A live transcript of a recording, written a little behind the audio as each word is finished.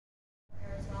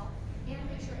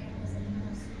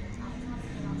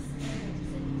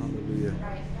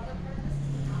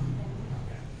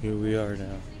Here we are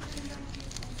now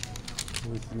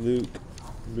with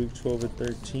Luke 12 and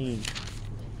 13.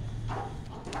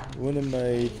 One of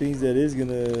my things that is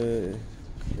gonna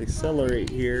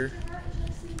accelerate here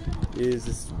is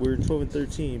this, we're 12 and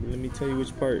 13, but let me tell you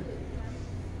which part.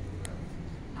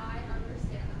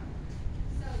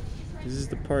 This is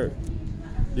the part.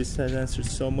 This has answered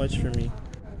so much for me.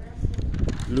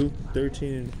 Luke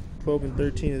 13 and 12 and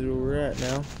 13 is where we're at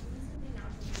now.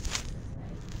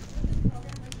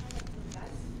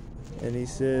 And he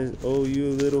says, "Oh, you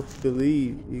little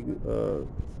believe."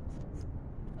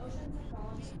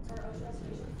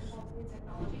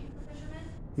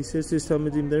 He says to his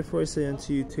Talmudim, "Therefore I say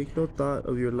unto you, take no thought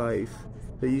of your life,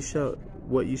 that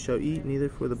what you shall eat, neither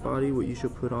for the body what you shall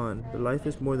put on. The life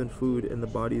is more than food, and the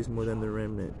body is more than the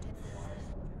raiment.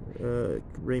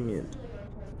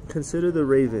 Consider the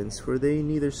ravens, for they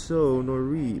neither sow nor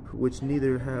reap, which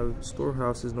neither have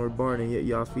storehouses nor barn, and yet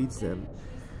Yah feeds them.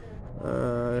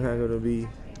 I'm gonna be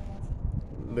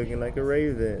looking like a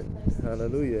raven.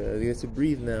 Hallelujah! I get to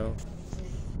breathe now.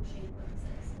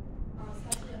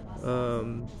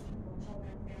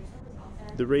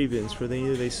 The ravens, for they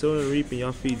neither sow nor reap, and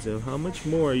Yah feeds them. How much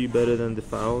more are you better than the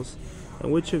fowls?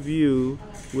 And which of you,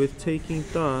 with taking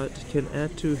thought, can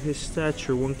add to his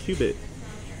stature 1 cubit?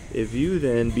 If you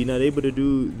then be not able to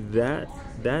do that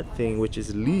thing which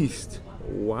is least,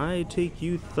 why take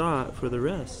you thought for the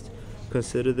rest?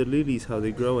 Consider the lilies, how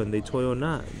they grow, and they toil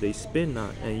not, they spin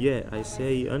not. And yet I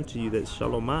say unto you that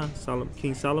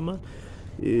King Solomon,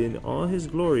 in all his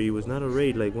glory, was not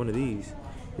arrayed like one of these.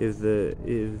 If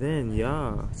then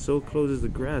Yah so clothes the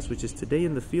grass, which is today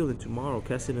in the field and tomorrow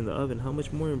cast it in the oven, how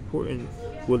much more important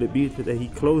will it be that he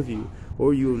clothe you?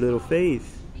 O you of little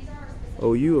faith?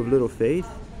 O you of little faith?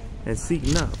 And seek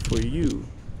not for you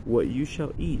what you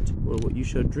shall eat or what you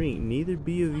shall drink, neither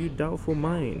be of you doubtful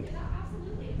mind.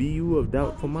 Be you of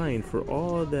doubtful mind, for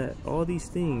all these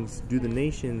things do the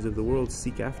nations of the world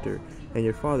seek after, and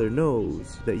your Father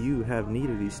knows that you have need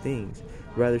of these things.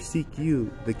 Rather seek you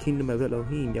the kingdom of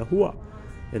Elohim, Yahuwah,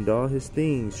 and all his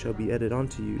things shall be added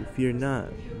unto you. Fear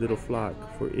not, little flock,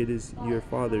 for it is your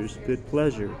Father's good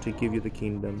pleasure to give you the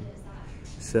kingdom.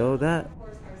 Sell that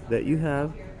you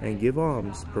have, and give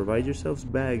alms. Provide yourselves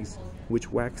bags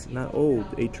which wax not old,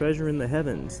 a treasure in the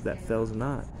heavens that fails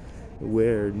not,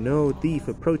 where no thief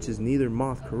approaches, neither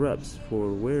moth corrupts.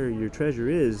 For where your treasure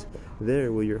is,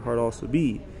 there will your heart also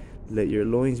be. Let your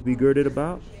loins be girded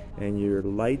about, and your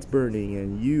lights burning,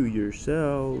 and you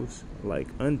yourselves like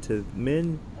unto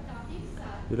men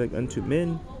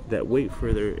that wait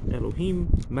for their Elohim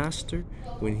Master,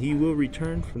 when he will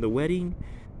return from the wedding,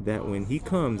 that when he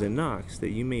comes and knocks,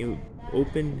 that you may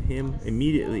open him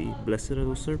immediately. Blessed are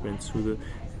those servants who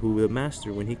the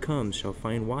Master, when he comes, shall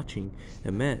find watching.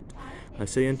 Amen. I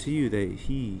say unto you that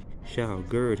he shall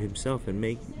gird himself and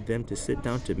make them to sit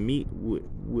down to meat,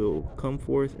 will come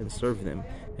forth and serve them.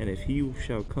 And if he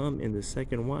shall come in the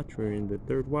second watch or in the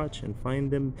third watch and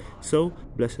find them so,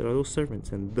 blessed are those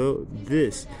servants. And though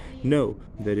this, know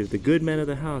that if the good man of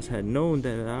the house had known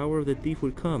that the hour of the thief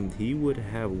would come, he would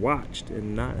have watched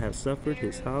and not have suffered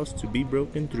his house to be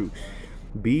broken through.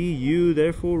 Be you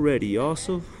therefore ready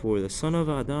also, for the Son of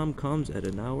Adam comes at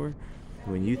an hour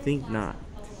when you think not."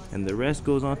 And the rest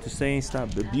goes on to saying,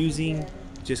 stop abusing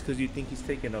just because you think he's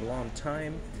taking a long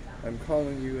time. I'm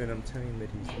calling you and I'm telling you that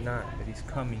he's not, that he's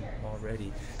coming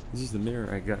already. This is the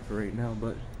mirror I got for right now,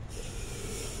 but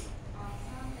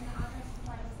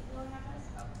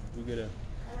we're gonna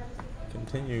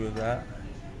continue with that.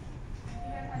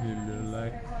 Need a little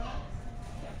light.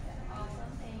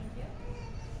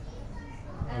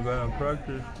 I got on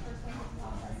practice.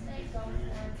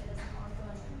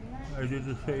 I did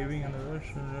the shaving and the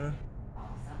rest, and then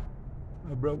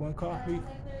I broke my coffee,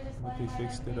 but they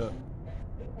fixed it up.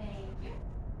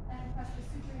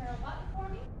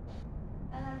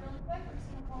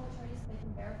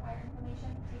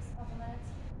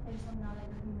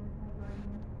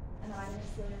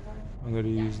 I'm going to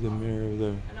use the mirror of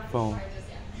the phone.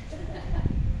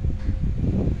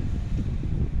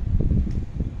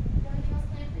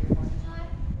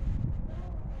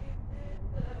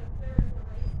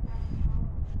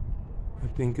 I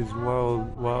think it's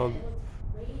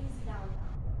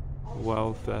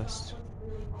Wild Fest.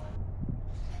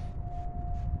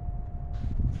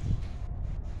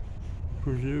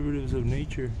 Preservatives of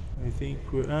nature, I think,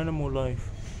 for animal life.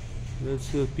 That's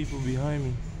the people behind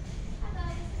me.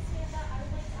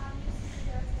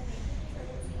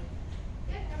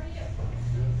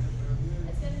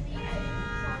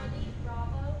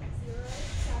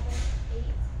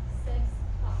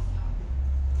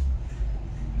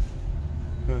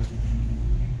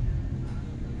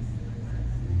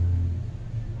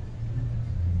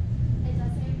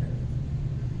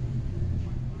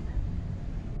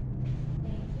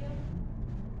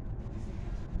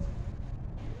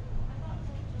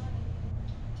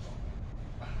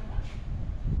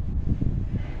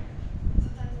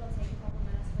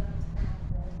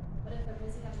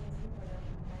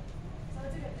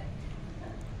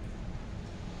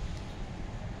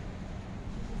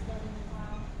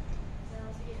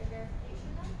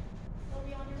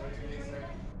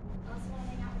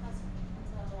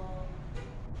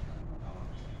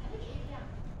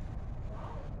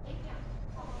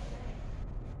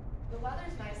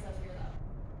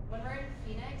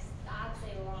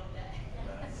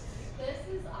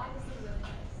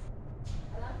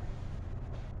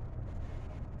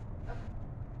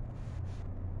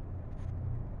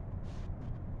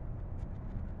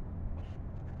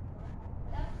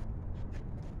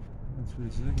 That's what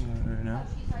it's looking like right now.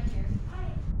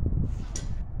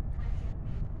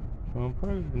 Well,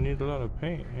 probably need a lot of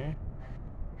paint, eh?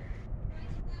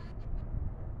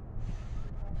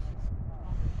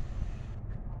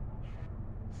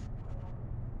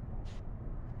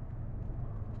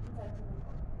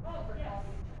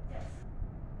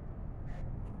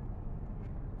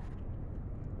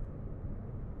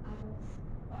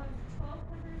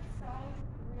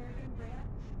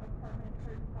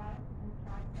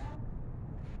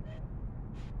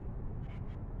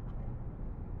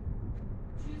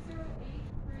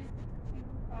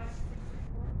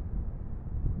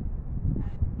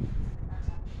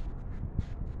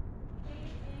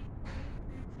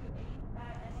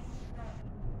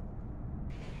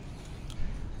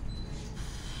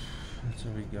 That's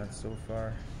what we got so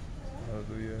far.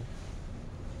 Hallelujah.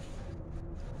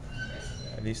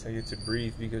 At least I get to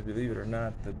breathe, because believe it or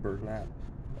not, the burlap,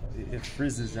 it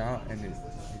frizzes out and it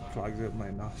clogs up my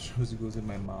nostrils, it goes in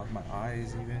my mouth, my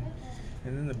eyes even.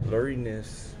 And then the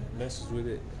blurriness messes with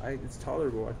it. It's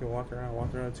tolerable. I can walk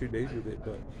around 2 days with it,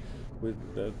 but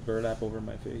with the burlap over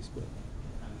my face. But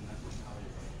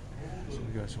that's what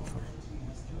we got so far.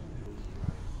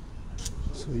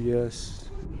 So yes,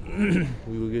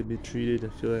 we will be treated. I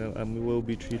feel like we will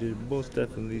be treated most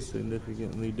definitely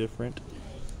significantly different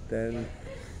than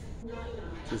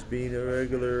just being a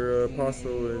regular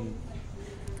apostle. And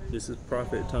this is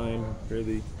prophet time,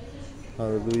 really.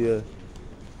 Hallelujah.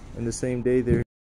 And the same day there